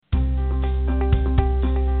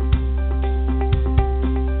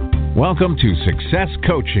Welcome to Success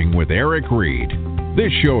Coaching with Eric Reed.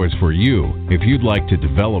 This show is for you if you'd like to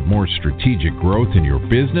develop more strategic growth in your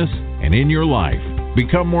business and in your life,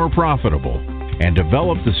 become more profitable, and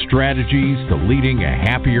develop the strategies to leading a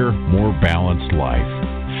happier, more balanced life.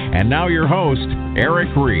 And now your host, Eric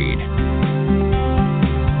Reed.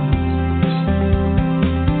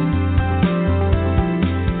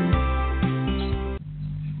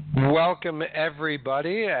 Welcome,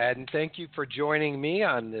 everybody, and thank you for joining me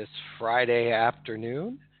on this Friday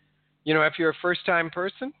afternoon. You know, if you're a first-time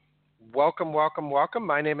person, welcome.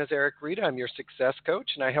 My name is Eric Reed. I'm your success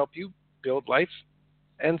coach, and I help you build life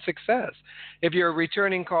and success. If you're a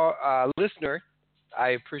returning listener, I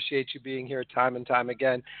appreciate you being here time and time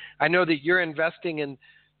again. I know that you're investing in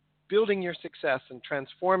building your success and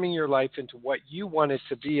transforming your life into what you want it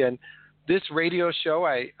to be. And this radio show,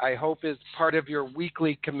 I hope, is part of your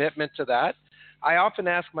weekly commitment to that. I often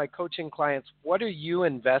ask my coaching clients, what are you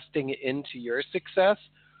investing into your success?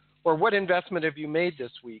 Or what investment have you made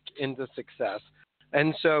this week into success?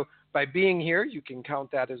 And so by being here, you can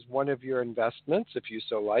count that as one of your investments, if you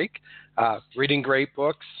so like. Reading great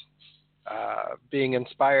books, being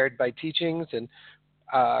inspired by teachings, and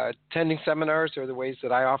attending seminars are the ways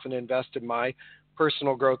that I often invest in my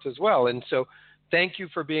personal growth as well. And so thank you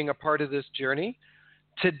for being a part of this journey.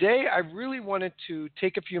 Today, I really wanted to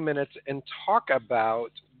take a few minutes and talk about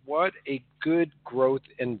what a good growth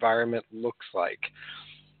environment looks like.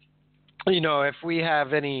 You know, if we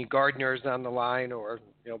have any gardeners on the line or,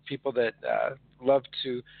 people that love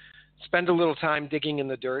to spend a little time digging in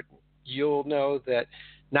the dirt, you'll know that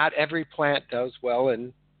not every plant does well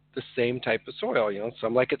in the same type of soil.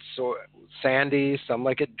 Some like it sandy, some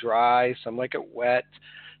like it dry, some like it wet.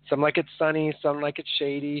 Some like it sunny, some like it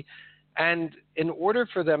shady. And in order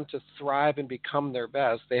for them to thrive and become their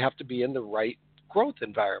best, they have to be in the right growth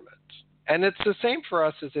environment. And it's the same for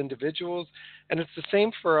us as individuals, and it's the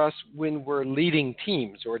same for us when we're leading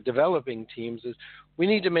teams or developing teams, is we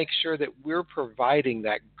need to make sure that we're providing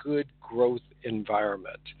that good growth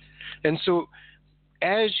environment. And so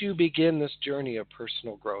as you begin this journey of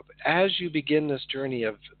personal growth, as you begin this journey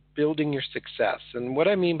of building your success. And what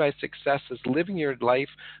I mean by success is living your life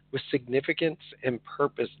with significance and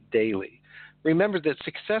purpose daily. Remember that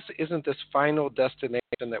success isn't this final destination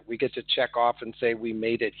that we get to check off and say we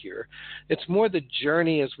made it here. It's more the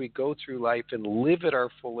journey as we go through life and live at our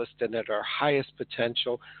fullest and at our highest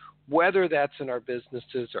potential, whether that's in our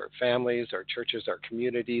businesses, our families, our churches, our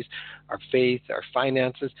communities, our faith, our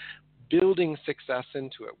finances. Building success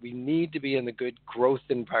into it. We need to be in the good growth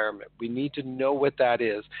environment. We need to know what that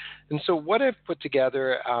is. And so what I've put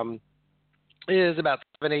together is about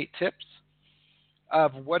 7-8 tips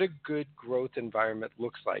of what a good growth environment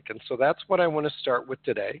looks like. And so that's what I want to start with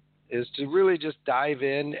today, is to really just dive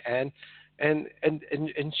in and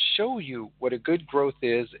show you what a good growth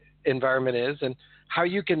environment is, and how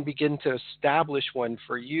you can begin to establish one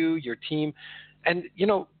for you, your team. And,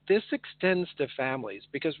 this extends to families,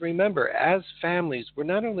 because remember, as families, we're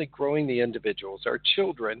not only growing the individuals, our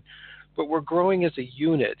children, but we're growing as a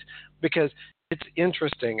unit. Because it's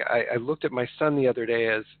interesting. I looked at my son the other day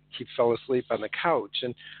as he fell asleep on the couch,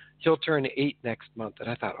 and he'll turn 8 next month. And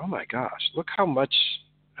I thought, oh my gosh, look how much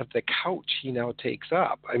of the couch he now takes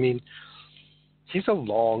up. I mean, he's a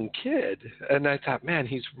long kid. And I thought, man,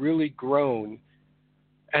 he's really grown.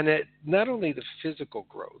 And it, not only the physical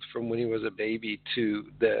growth from when he was a baby to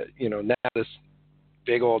the, now this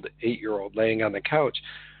big old 8-year-old laying on the couch,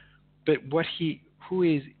 but who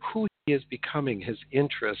he is becoming, his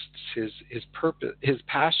interests, his purpose, his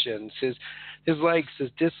passions, his likes,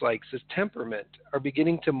 his dislikes, his temperament are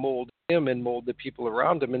beginning to mold him and mold the people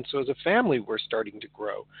around him. And so as a family, we're starting to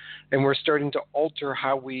grow, and we're starting to alter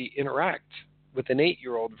how we interact with an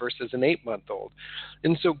 8-year-old versus an 8-month-old.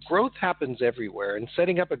 And so growth happens everywhere, and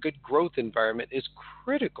setting up a good growth environment is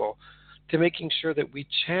critical to making sure that we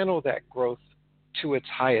channel that growth to its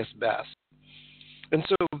highest best. And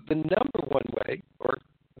so the number one way, or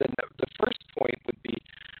the first point would be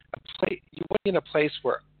you want to be in a place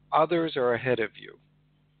where others are ahead of you.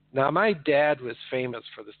 Now, my dad was famous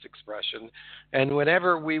for this expression, and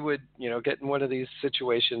whenever we would, get in one of these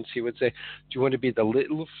situations, he would say, "Do you want to be the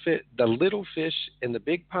little fish in the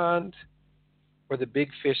big pond, or the big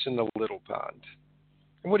fish in the little pond?"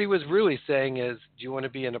 And what he was really saying is, do you want to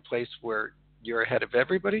be in a place where you're ahead of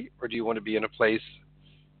everybody, or do you want to be in a place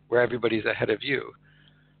where everybody's ahead of you?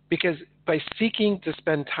 Because by seeking to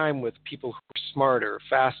spend time with people who are smarter,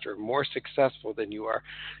 faster, more successful than you are,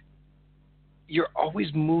 you're always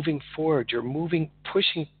moving forward. You're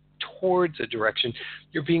pushing towards a direction.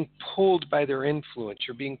 You're being pulled by their influence.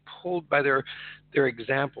 You're being pulled by their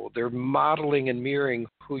example. They're modeling and mirroring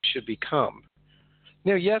who you should become.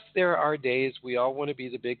 Now, yes, there are days we all want to be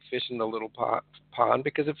the big fish in the little pond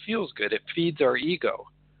because it feels good. It feeds our ego.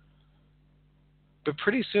 But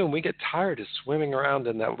pretty soon we get tired of swimming around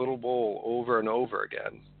in that little bowl over and over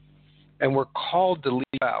again. And we're called to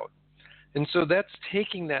leap out. And so that's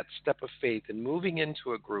taking that step of faith and moving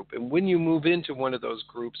into a group. And when you move into one of those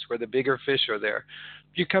groups where the bigger fish are there,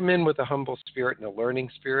 you come in with a humble spirit and a learning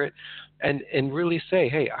spirit and really say,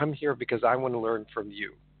 hey, I'm here because I want to learn from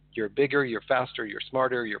you. You're bigger, you're faster, you're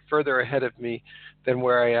smarter, you're further ahead of me than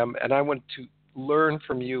where I am, and I want to learn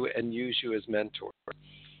from you and use you as mentor.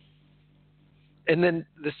 And then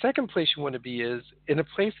the second place you want to be is in a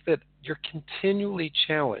place that you're continually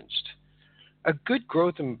challenged. A good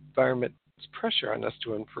growth environment puts pressure on us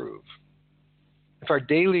to improve. If our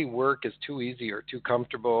daily work is too easy or too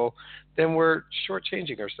comfortable, then we're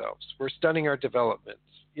shortchanging ourselves. We're stunning our developments.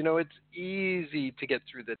 It's easy to get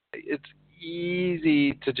through the day. It's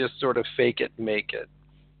easy to just sort of fake it and make it.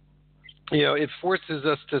 It forces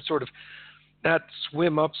us to sort of not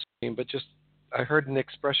swim upstream, but just, I heard an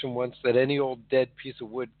expression once that any old dead piece of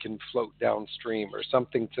wood can float downstream or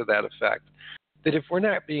something to that effect. That if we're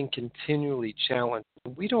not being continually challenged,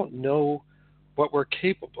 we don't know what we're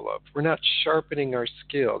capable of. We're not sharpening our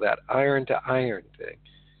skill, that iron to iron thing.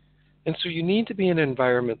 And so you need to be in an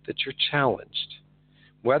environment that you're challenged.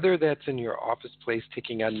 Whether that's in your office place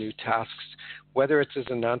taking on new tasks, whether it's as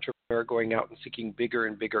an entrepreneur going out and seeking bigger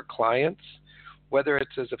and bigger clients, whether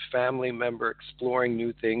it's as a family member exploring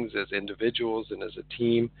new things as individuals and as a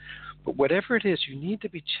team. But whatever it is, you need to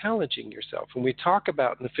be challenging yourself. When we talk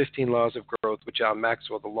about in the 15 Laws of Growth with John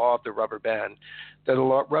Maxwell, the law of the rubber band, that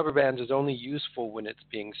a rubber band is only useful when it's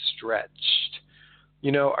being stretched.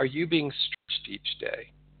 Are you being stretched each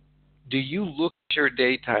day? Do you look at your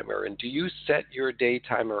day timer and do you set your day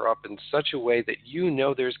timer up in such a way that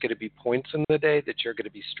there's going to be points in the day that you're going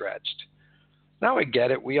to be stretched? Now I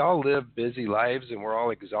get it. We all live busy lives and we're all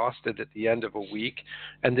exhausted at the end of a week.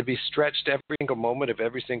 And to be stretched every single moment of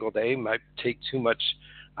every single day might take too much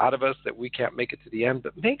out of us that we can't make it to the end.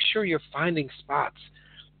 But make sure you're finding spots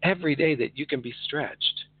every day that you can be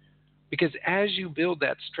stretched. Because as you build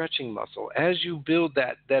that stretching muscle, as you build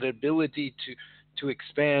that ability to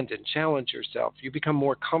expand and challenge yourself, you become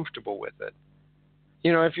more comfortable with it.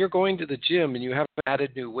 If you're going to the gym and you haven't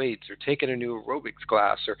added new weights or taken a new aerobics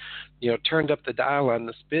class or, turned up the dial on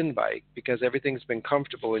the spin bike because everything's been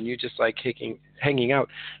comfortable and you just like hanging out,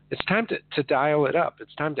 it's time to dial it up.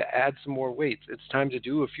 It's time to add some more weights. It's time to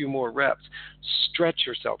do a few more reps. Stretch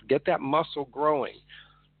yourself. Get that muscle growing.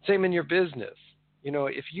 Same in your business.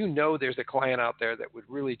 If there's a client out there that would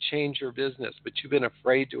really change your business, but you've been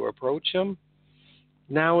afraid to approach them,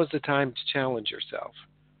 now is the time to challenge yourself.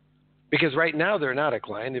 Because right now they're not a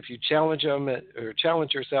client. If you challenge them or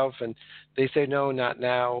challenge yourself and they say, no, not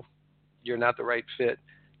now, you're not the right fit,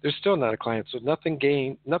 they're still not a client. So nothing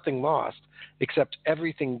gained, nothing lost, except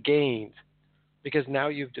everything gained because now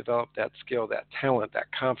you've developed that skill, that talent,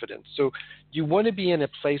 that confidence. So you want to be in a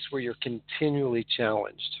place where you're continually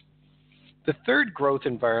challenged. The third growth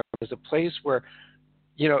environment is a place where,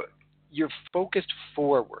 you're focused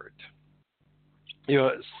forward.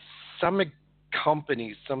 Some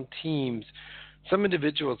companies, some teams, some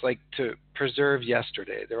individuals like to preserve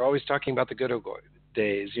yesterday. They're always talking about the good old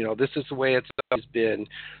days. This is the way it's always been.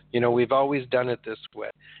 We've always done it this way.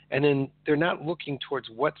 And then they're not looking towards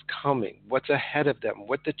what's coming, what's ahead of them,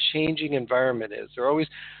 what the changing environment is. They're always,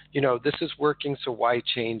 this is working, so why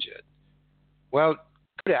change it? Well,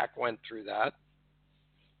 Kodak went through that.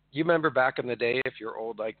 You remember back in the day, if you're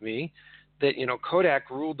old like me, that, Kodak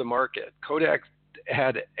ruled the market. Kodak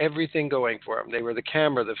had everything going for them. They were the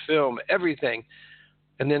camera, the film, everything.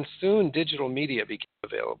 And then soon digital media became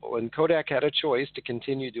available. And Kodak had a choice to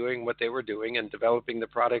continue doing what they were doing and developing the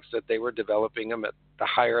products that they were developing them at the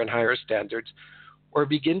higher and higher standards, or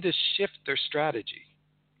begin to shift their strategy.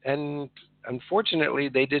 And unfortunately,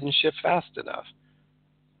 they didn't shift fast enough.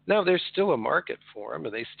 Now, there's still a market for them,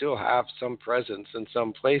 and they still have some presence in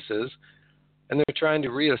some places, and they're trying to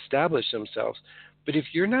reestablish themselves. But if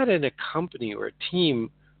you're not in a company or a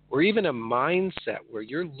team or even a mindset where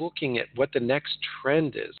you're looking at what the next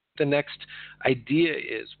trend is, what the next idea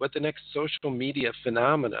is, what the next social media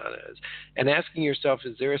phenomenon is, and asking yourself,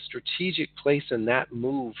 is there a strategic place in that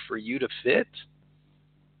move for you to fit?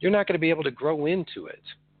 You're not going to be able to grow into it.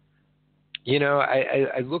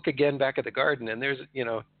 I look again back at the garden, and there's,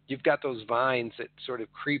 you've got those vines that sort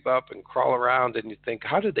of creep up and crawl around, and you think,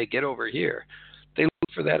 how did they get over here? They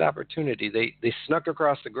looked for that opportunity. They snuck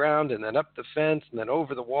across the ground and then up the fence and then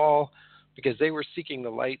over the wall because they were seeking the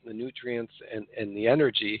light and the nutrients and the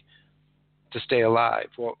energy to stay alive.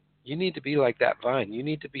 Well, you need to be like that vine. You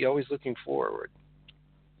need to be always looking forward.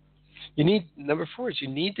 Number 4 is you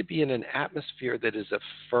need to be in an atmosphere that is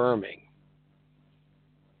affirming.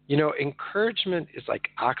 Encouragement is like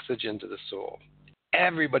oxygen to the soul.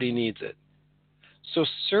 Everybody needs it. So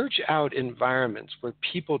search out environments where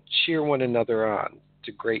people cheer one another on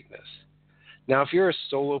to greatness. Now, if you're a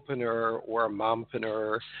solopreneur or a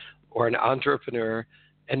mompreneur or an entrepreneur,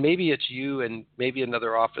 and maybe it's you and maybe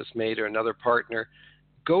another office mate or another partner,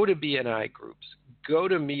 go to BNI groups, go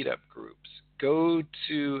to meetup groups, go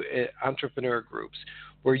to entrepreneur groups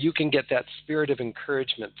where you can get that spirit of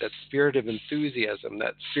encouragement, that spirit of enthusiasm,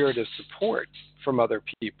 that spirit of support from other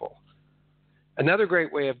people. Another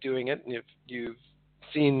great way of doing it, and if you've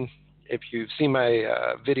seen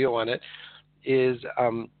my video on it, is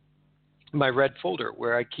my red folder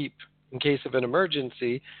where I keep, in case of an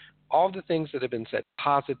emergency, all the things that have been said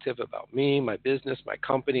positive about me, my business, my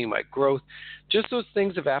company, my growth, just those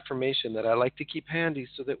things of affirmation that I like to keep handy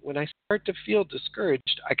so that when I start to feel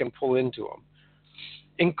discouraged, I can pull into them.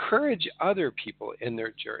 Encourage other people in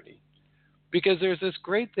their journey. Because there's this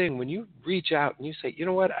great thing when you reach out and you say, you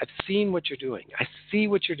know what, I've seen what you're doing. I see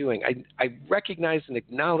what you're doing. I recognize and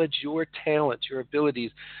acknowledge your talents, your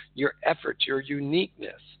abilities, your efforts, your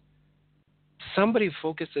uniqueness. Somebody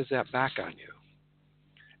focuses that back on you.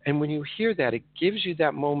 And when you hear that, it gives you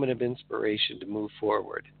that moment of inspiration to move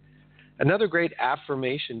forward. Another great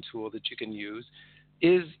affirmation tool that you can use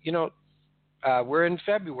is, we're in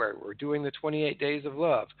February. We're doing the 28 days of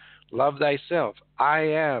love. Love thyself. I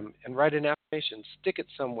am. And write an affirmation. Stick it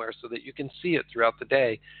somewhere so that you can see it throughout the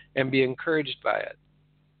day and be encouraged by it.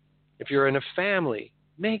 If you're in a family,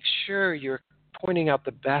 make sure you're pointing out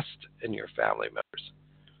the best in your family members.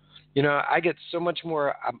 I get so much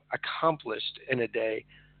more accomplished in a day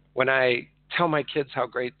when I tell my kids how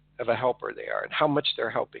great of a helper they are and how much they're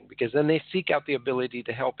helping, because then they seek out the ability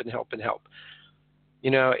to help and help and help.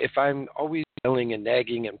 If I'm always yelling and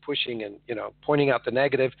nagging and pushing and, pointing out the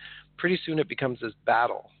negative, pretty soon it becomes this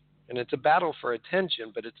battle. And it's a battle for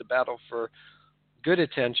attention, but it's a battle for good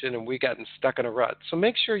attention, and we've gotten stuck in a rut. So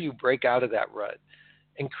make sure you break out of that rut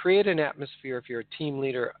and create an atmosphere, if you're a team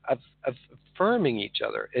leader, of affirming each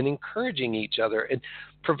other and encouraging each other and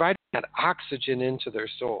providing that oxygen into their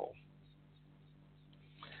soul.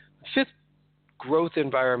 The fifth growth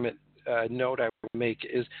environment note I would make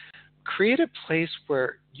is create a place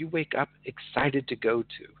where you wake up excited to go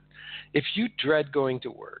to. If you dread going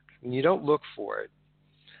to work and you don't look for it,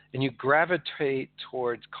 and you gravitate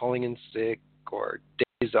towards calling in sick or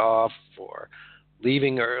days off or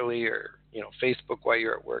leaving early or Facebook while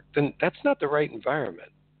you're at work, then that's not the right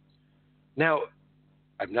environment. Now,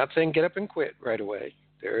 I'm not saying get up and quit right away.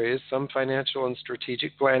 There is some financial and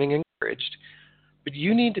strategic planning encouraged, but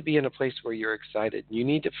you need to be in a place where you're excited. You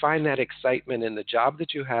need to find that excitement in the job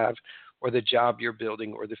that you have or the job you're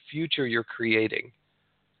building or the future you're creating.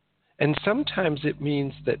 And sometimes it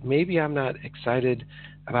means that maybe I'm not excited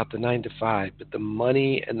about the 9 to 5, but the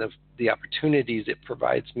money and the opportunities it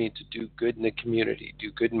provides me to do good in the community,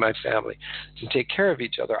 do good in my family, and take care of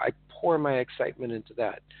each other. I pour my excitement into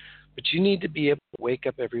that. But you need to be able to wake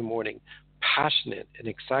up every morning passionate and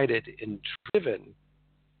excited and driven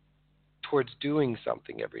towards doing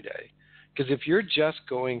something every day. Because if you're just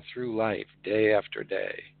going through life day after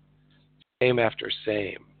day, same after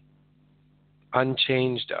same,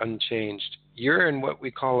 unchanged, you're in what we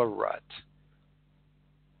call a rut.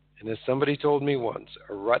 And as somebody told me once,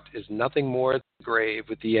 a rut is nothing more than a grave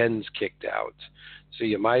with the ends kicked out. So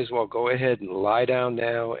you might as well go ahead and lie down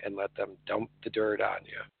now and let them dump the dirt on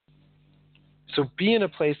you. So be in a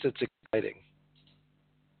place that's exciting.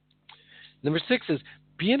 Number 6 is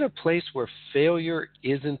be in a place where failure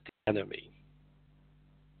isn't the enemy.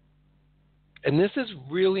 And this is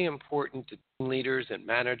really important to team leaders and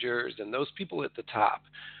managers and those people at the top.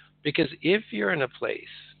 Because if you're in a place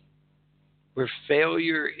where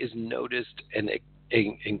failure is noticed and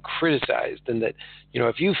criticized, and that,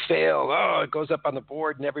 if you fail, it goes up on the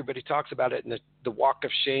board and everybody talks about it and the walk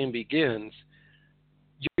of shame begins,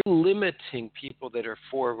 you're limiting people that are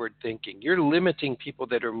forward thinking. You're limiting people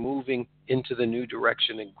that are moving into the new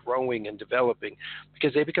direction and growing and developing,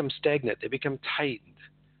 because they become stagnant. They become tightened.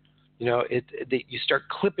 You start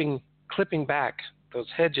clipping back those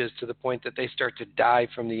hedges to the point that they start to die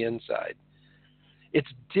from the inside. It's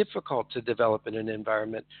difficult to develop in an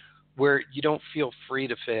environment where you don't feel free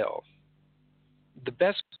to fail. The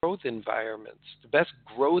best growth environments, the best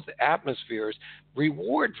growth atmospheres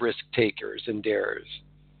reward risk takers and darers.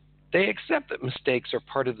 They accept that mistakes are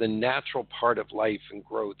part of the natural part of life and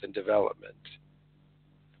growth and development.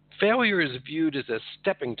 Failure is viewed as a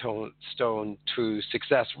stepping stone to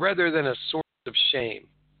success rather than a source of shame.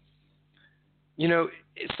 You know,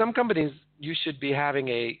 some companies, you should be having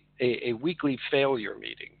a weekly failure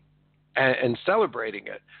meeting and celebrating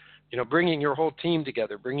it. You know, bringing your whole team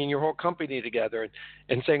together, bringing your whole company together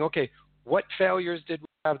and saying, okay, what failures did we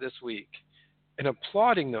have this week? And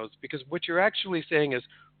applauding those, because what you're actually saying is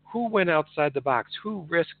who went outside the box, who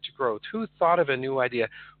risked growth, who thought of a new idea,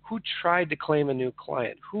 who tried to claim a new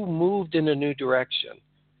client, who moved in a new direction.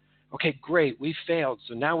 Okay, great, we failed,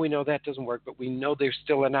 so now we know that doesn't work, but we know there's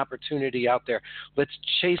still an opportunity out there. Let's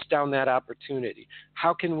chase down that opportunity.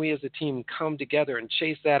 How can we as a team come together and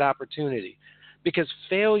chase that opportunity? Because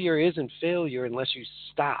failure isn't failure unless you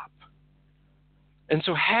stop. And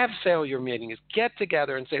so have failure meetings. Get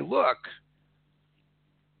together and say, look,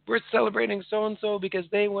 we're celebrating so-and-so because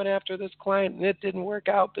they went after this client and it didn't work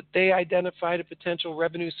out, but they identified a potential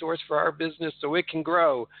revenue source for our business so it can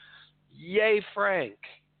grow. Yay, Frank.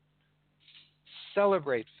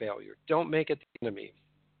 Celebrate failure. Don't make it the enemy.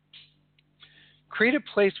 Create a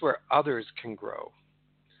place where others can grow.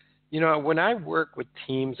 You know, when I work with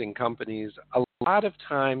teams and companies, a lot of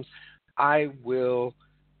times I will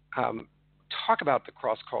talk about the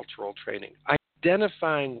cross-cultural training,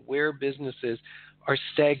 identifying where businesses are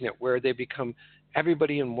stagnant, where they become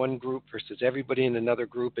everybody in one group versus everybody in another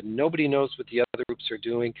group, and nobody knows what the other groups are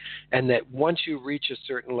doing, and that once you reach a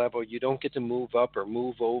certain level, you don't get to move up or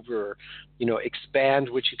move over or, you know, expand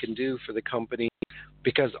what you can do for the company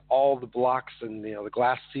because all the blocks and, you know, the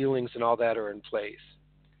glass ceilings and all that are in place.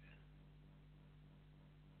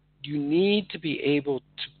 You need to be able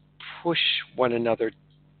to push one another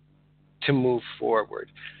to move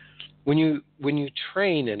forward. When you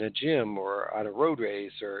train in a gym or on a road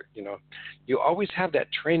race, or you always have that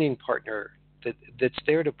training partner that's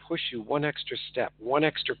there to push you one extra step, one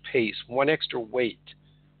extra pace, one extra weight,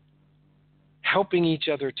 helping each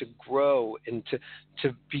other to grow and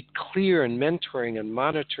to be clear and mentoring and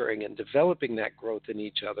monitoring and developing that growth in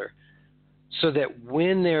each other, so that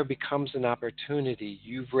when there becomes an opportunity,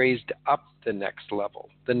 you've raised up the next level,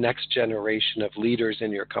 the next generation of leaders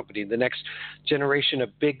in your company, the next generation of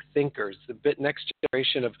big thinkers, the next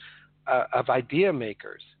generation of idea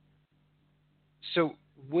makers. So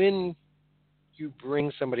when you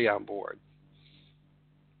bring somebody on board,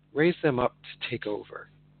 raise them up to take over.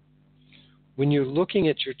 When you're looking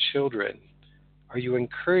at your children, are you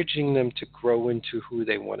encouraging them to grow into who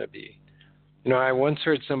they want to be? You know, I once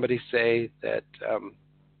heard somebody say that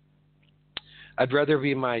I'd rather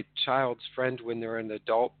be my child's friend when they're an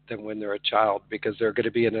adult than when they're a child, because they're going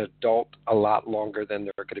to be an adult a lot longer than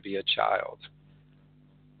they're going to be a child.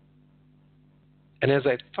 And as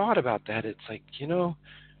I thought about that, it's like, the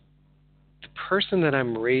person that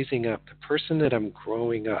I'm raising up, the person that I'm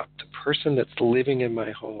growing up, the person that's living in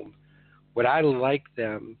my home, would I like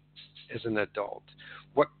them as an adult?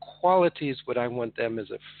 What qualities would I want them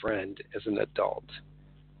as a friend, as an adult?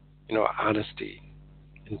 Honesty,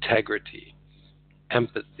 integrity,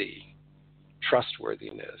 empathy,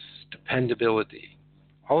 trustworthiness, dependability,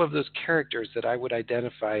 all of those characters that I would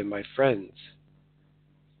identify in my friends.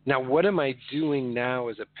 Now, what am I doing now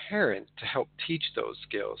as a parent to help teach those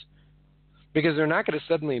skills? Because they're not going to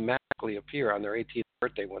suddenly magically appear on their 18th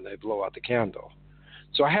birthday when they blow out the candle.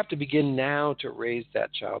 So I have to begin now to raise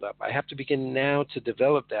that child up. I have to begin now to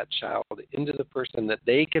develop that child into the person that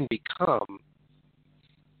they can become.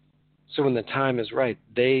 So when the time is right,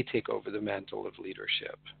 they take over the mantle of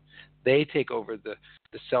leadership. They take over the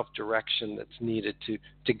self-direction that's needed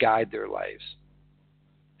to guide their lives.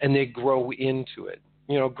 And they grow into it.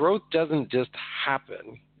 Growth doesn't just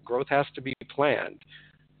happen. Growth has to be planned.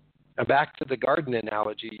 Now, back to the garden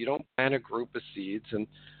analogy, you don't plant a group of seeds and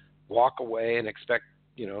walk away and expect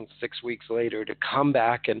 6 weeks later to come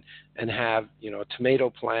back and have, a tomato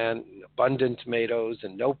plant, and abundant tomatoes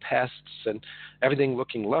and no pests and everything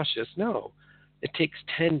looking luscious. No, it takes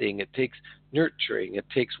tending, it takes nurturing, it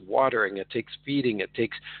takes watering, it takes feeding, it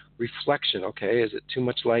takes reflection. Okay, is it too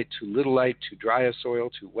much light, too little light, too dry a soil,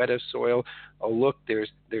 too wet a soil? Oh, look,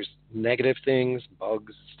 there's negative things,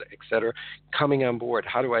 bugs, etc., coming on board.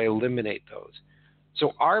 How do I eliminate those?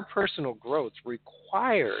 So our personal growth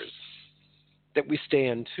requires that we stay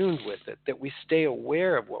in tune with it, that we stay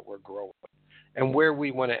aware of what we're growing and where we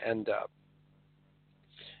want to end up.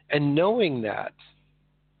 And knowing that,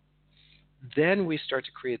 then we start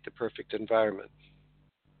to create the perfect environment.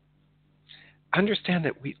 Understand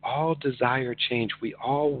that we all desire change. We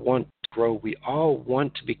all want to grow. We all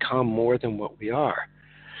want to become more than what we are.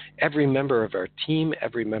 Every member of our team,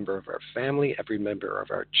 every member of our family, every member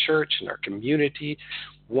of our church and our community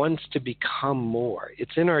wants to become more.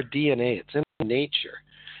 It's in our DNA. It's in our nature.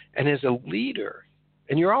 And as a leader,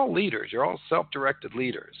 and you're all leaders, you're all self-directed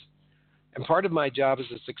leaders, and part of my job as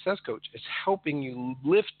a success coach is helping you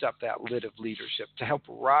lift up that lid of leadership to help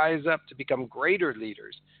rise up to become greater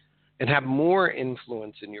leaders and have more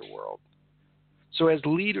influence in your world. So as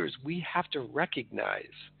leaders, we have to recognize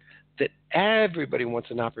that everybody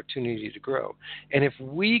wants an opportunity to grow. And if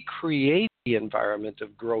we create the environment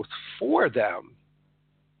of growth for them,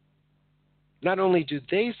 not only do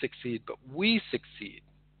they succeed, but we succeed.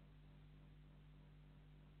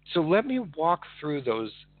 So let me walk through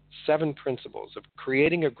those 7 principles of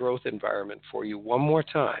creating a growth environment for you one more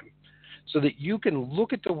time so that you can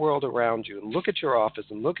look at the world around you and look at your office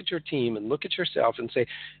and look at your team and look at yourself and say,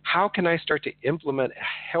 how can I start to implement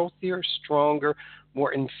a healthier, stronger,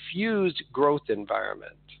 more infused growth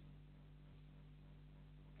environment?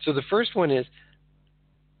 So the first one is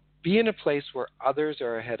be in a place where others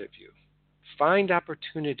are ahead of you. Find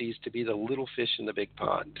opportunities to be the little fish in the big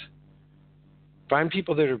pond. Find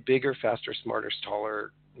people that are bigger, faster, smarter,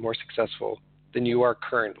 taller, more successful than you are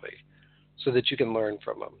currently so that you can learn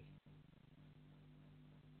from them.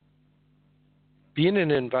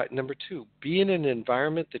 Number 2, be in an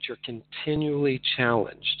environment that you're continually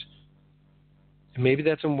challenged. And maybe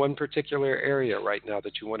that's in one particular area right now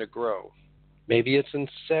that you want to grow. Maybe it's in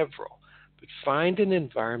several. But find an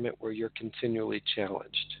environment where you're continually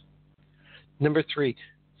challenged. Number 3,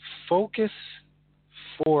 focus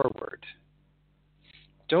forward.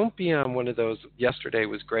 Don't be on one of those, yesterday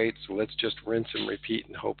was great, so let's just rinse and repeat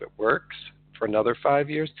and hope it works for another 5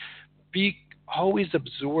 years. Be always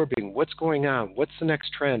absorbing what's going on, what's the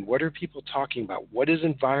next trend, what are people talking about, what is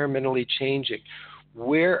environmentally changing,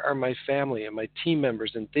 where are my family and my team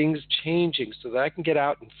members and things changing so that I can get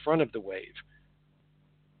out in front of the wave.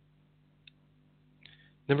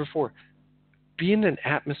 Number 4, be in an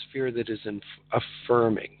atmosphere that is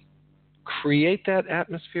affirming. Create that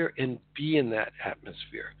atmosphere and be in that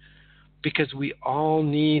atmosphere because we all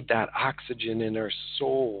need that oxygen in our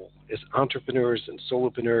soul as entrepreneurs and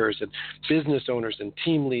solopreneurs and business owners and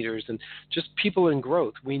team leaders and just people in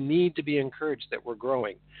growth. We need to be encouraged that we're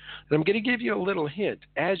growing. And I'm going to give you a little hint.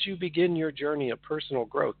 As you begin your journey of personal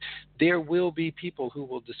growth, there will be people who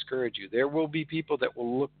will discourage you. There will be people that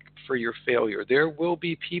will look for your failure. There will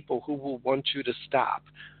be people who will want you to stop.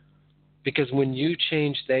 Because when you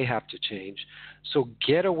change, they have to change. So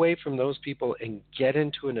get away from those people and get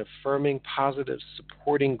into an affirming, positive,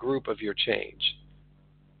 supporting group of your change.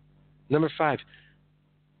 Number 5,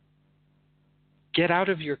 get out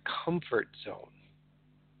of your comfort zone.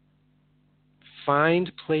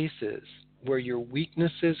 Find places where your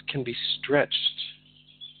weaknesses can be stretched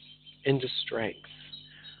into strength.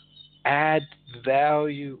 Add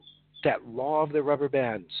value, that law of the rubber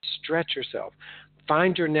band. Stretch yourself.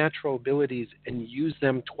 Find your natural abilities and use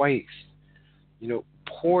them twice.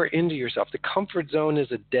 Pour into yourself. The comfort zone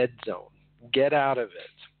is a dead zone. Get out of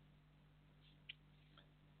it.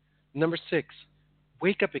 Number 6,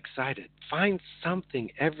 wake up excited. Find something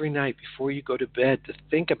every night before you go to bed to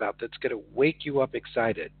think about that's going to wake you up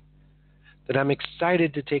excited. That I'm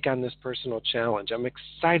excited to take on this personal challenge. I'm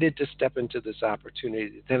excited to step into this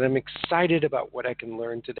opportunity. That I'm excited about what I can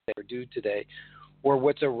learn today or do today, or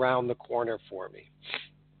what's around the corner for me.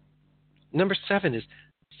 Number 7 is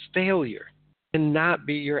failure cannot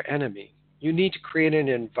be your enemy. You need to create an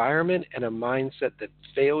environment and a mindset that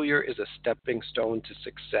failure is a stepping stone to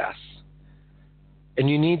success. And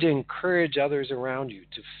you need to encourage others around you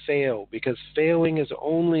to fail because failing is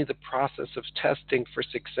only the process of testing for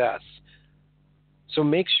success. So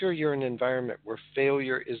make sure you're in an environment where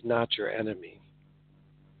failure is not your enemy.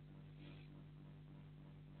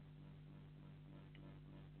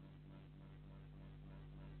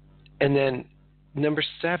 And then number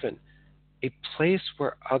 7, a place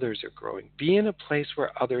where others are growing. Be in a place where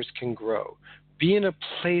others can grow. Be in a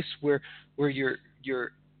place where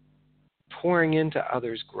you're pouring into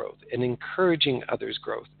others' growth and encouraging others'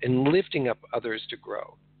 growth and lifting up others to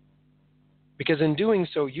grow. Because in doing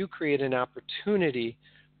so, you create an opportunity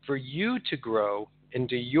for you to grow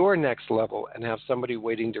into your next level and have somebody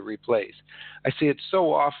waiting to replace. I see it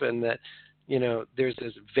so often that, there's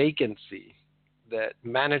this vacancy that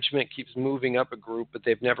management keeps moving up a group, but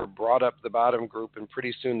they've never brought up the bottom group, and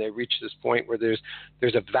pretty soon they reach this point where there's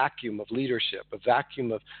a vacuum of leadership, a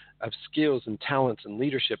vacuum of skills and talents and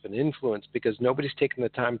leadership and influence because nobody's taken the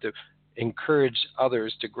time to encourage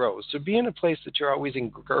others to grow. So be in a place that you're always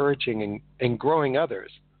encouraging and growing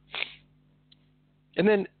others. And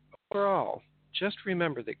then overall, just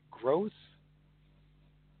remember that growth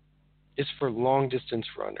is for long-distance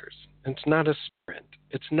runners. And it's not a sprint.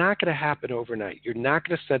 It's not going to happen overnight. You're not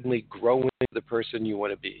going to suddenly grow into the person you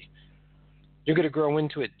want to be. You're going to grow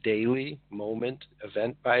into it daily, moment,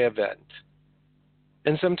 event by event.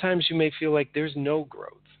 And sometimes you may feel like there's no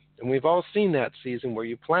growth. And we've all seen that season where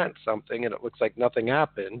you plant something and it looks like nothing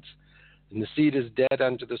happens, and the seed is dead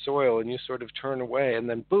under the soil, and you sort of turn away, and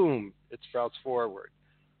then boom, it sprouts forward.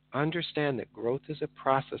 Understand that growth is a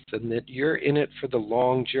process and that you're in it for the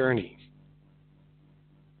long journey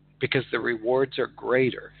because the rewards are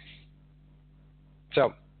greater.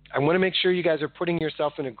 So I want to make sure you guys are putting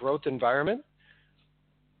yourself in a growth environment.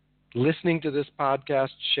 Listening to this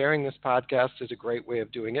podcast, sharing this podcast is a great way of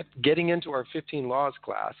doing it. Getting into our 15 Laws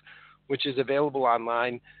class, which is available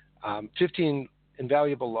online, 15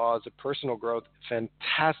 Invaluable Laws of Personal Growth,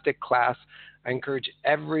 fantastic class. I encourage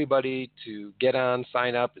everybody to get on,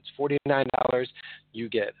 sign up. It's $49. You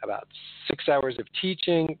get about 6 hours of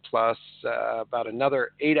teaching plus about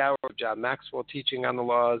another 8 hours of John Maxwell teaching on the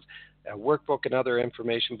laws, a workbook and other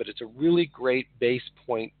information, but it's a really great base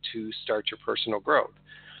point to start your personal growth.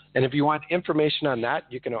 And if you want information on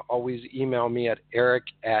that, you can always email me at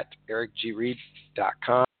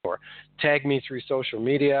eric@ericgreed.com or tag me through social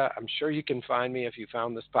media. I'm sure you can find me if you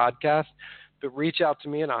found this podcast, but reach out to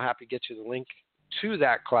me and I'll happy to get you the link to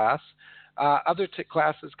that class. Other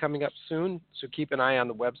classes coming up soon, so keep an eye on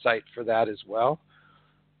the website for that as well.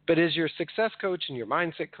 But as your success coach and your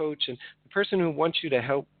mindset coach and the person who wants you to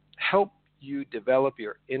help you develop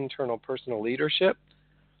your internal personal leadership,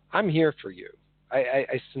 I'm here for you.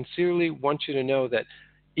 I sincerely want you to know that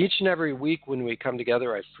each and every week when we come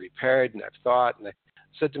together, I've prepared and I've thought and I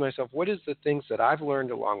said to myself, what is the things that I've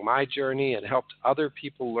learned along my journey and helped other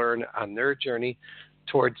people learn on their journey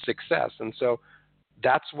towards success? And so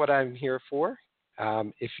that's what I'm here for.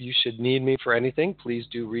 If you should need me for anything, please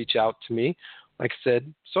do reach out to me. Like I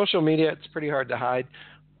said, social media, it's pretty hard to hide,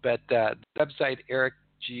 but the website, Eric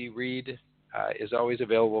G. Reed, is always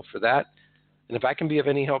available for that. And if I can be of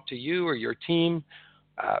any help to you or your team,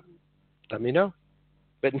 let me know.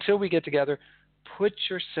 But until we get together, put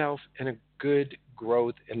yourself in a good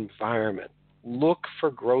growth environment. Look for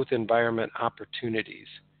growth environment opportunities.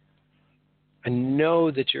 I know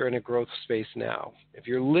that you're in a growth space now. If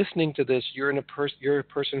you're listening to this, you're a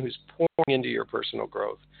person who's pouring into your personal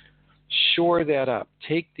growth. Shore that up.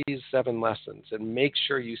 Take these 7 lessons and make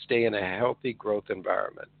sure you stay in a healthy growth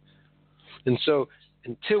environment. And so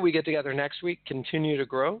until we get together next week, continue to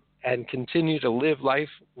grow and continue to live life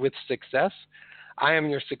with success. I am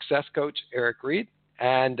your success coach, Eric Reed,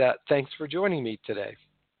 and thanks for joining me today.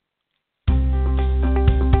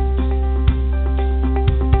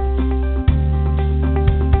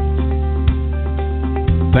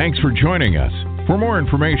 Thanks for joining us. For more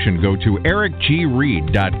information, go to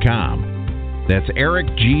ericgreed.com. That's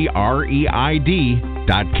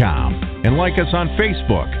ericgreed.com. And like us on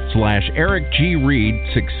Facebook /Eric G. Reed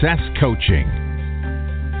Success Coaching.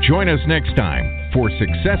 Join us next time for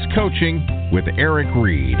Success Coaching with Eric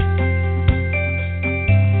Reed.